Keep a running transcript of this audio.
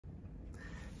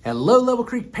Hello, Level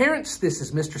Creek parents. This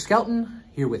is Mr. Skelton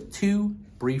here with two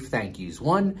brief thank yous.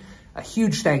 One, a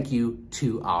huge thank you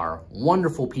to our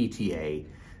wonderful PTA,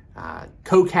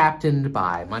 co-captained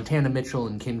by Montana Mitchell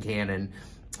and Kim Cannon.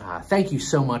 Thank you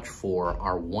so much for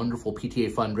our wonderful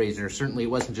PTA fundraiser. Certainly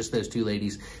it wasn't just those two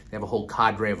ladies. They have a whole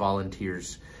cadre of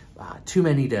volunteers. Too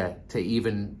many to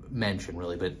even mention,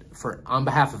 really, but on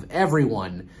behalf of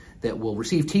everyone that will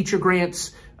receive teacher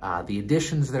grants, the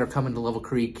additions that are coming to Level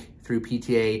Creek through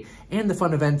PTA, and the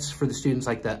fun events for the students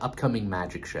like the upcoming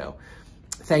magic show.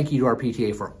 Thank you to our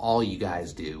PTA for all you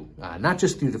guys do, not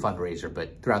just through the fundraiser,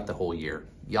 but throughout the whole year.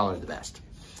 Y'all are the best.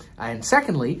 And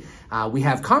secondly, we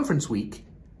have conference week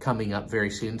coming up very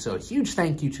soon, so a huge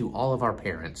thank you to all of our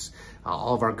parents,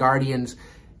 all of our guardians.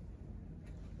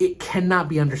 It cannot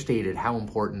be understated how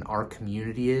important our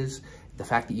community is. The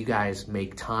fact that you guys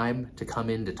make time to come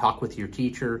in to talk with your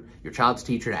teacher, your child's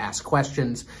teacher, to ask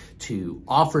questions, to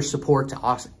offer support,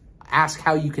 to ask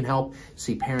how you can help,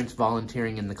 see parents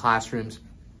volunteering in the classrooms.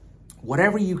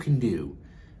 Whatever you can do,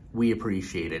 we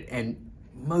appreciate it. And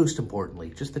most importantly,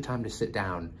 just the time to sit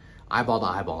down, eyeball to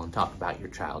eyeball, and talk about your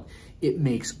child. It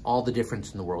makes all the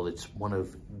difference in the world. It's one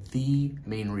of the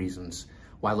main reasons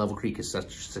why Level Creek is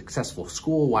such a successful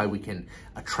school, why we can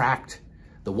attract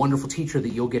the wonderful teacher that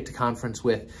you'll get to conference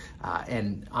with.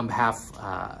 And on behalf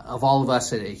of all of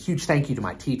us, a huge thank you to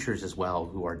my teachers as well,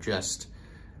 who are just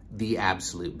the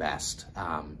absolute best.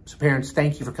 So parents,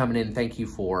 thank you for coming in. Thank you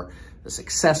for the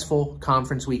successful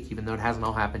conference week, even though it hasn't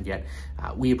all happened yet.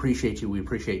 We appreciate you. We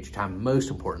appreciate your time.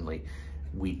 Most importantly,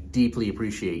 we deeply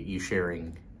appreciate you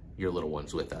sharing your little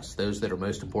ones with us. Those that are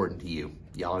most important to you.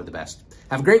 Y'all are the best.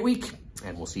 Have a great week,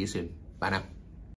 and we'll see you soon. Bye now.